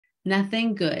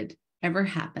Nothing good ever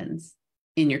happens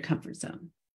in your comfort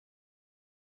zone.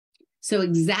 So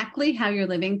exactly how you're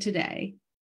living today,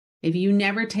 if you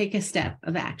never take a step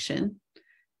of action,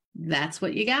 that's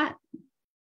what you got.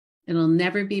 It'll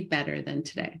never be better than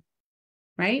today,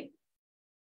 right?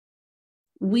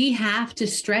 We have to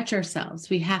stretch ourselves.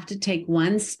 We have to take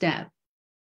one step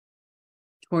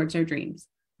towards our dreams,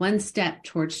 one step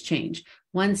towards change,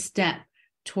 one step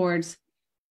towards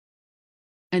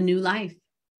a new life,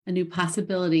 a new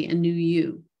possibility, a new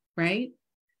you, right?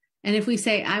 And if we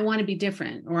say, I want to be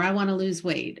different, or I want to lose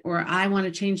weight, or I want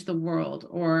to change the world,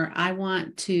 or I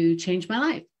want to change my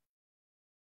life,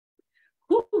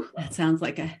 whew, that sounds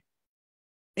like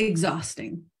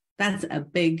exhausting. That's a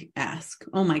big ask.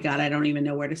 Oh my God, I don't even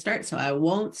know where to start. So I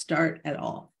won't start at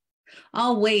all.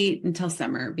 I'll wait until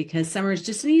summer because summer is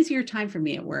just an easier time for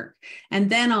me at work. And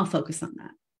then I'll focus on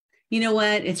that. You know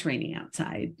what? It's raining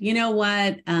outside. You know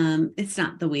what? It's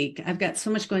not the week. I've got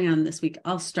so much going on this week.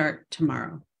 I'll start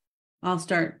tomorrow. I'll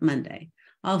start Monday.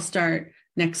 I'll start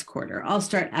next quarter. I'll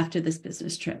start after this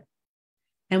business trip.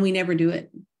 And we never do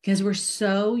it because we're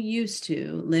so used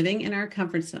to living in our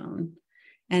comfort zone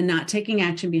and not taking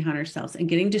action behind ourselves and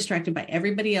getting distracted by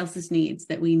everybody else's needs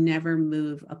that we never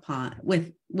move upon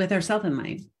with ourselves in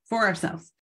mind for ourselves.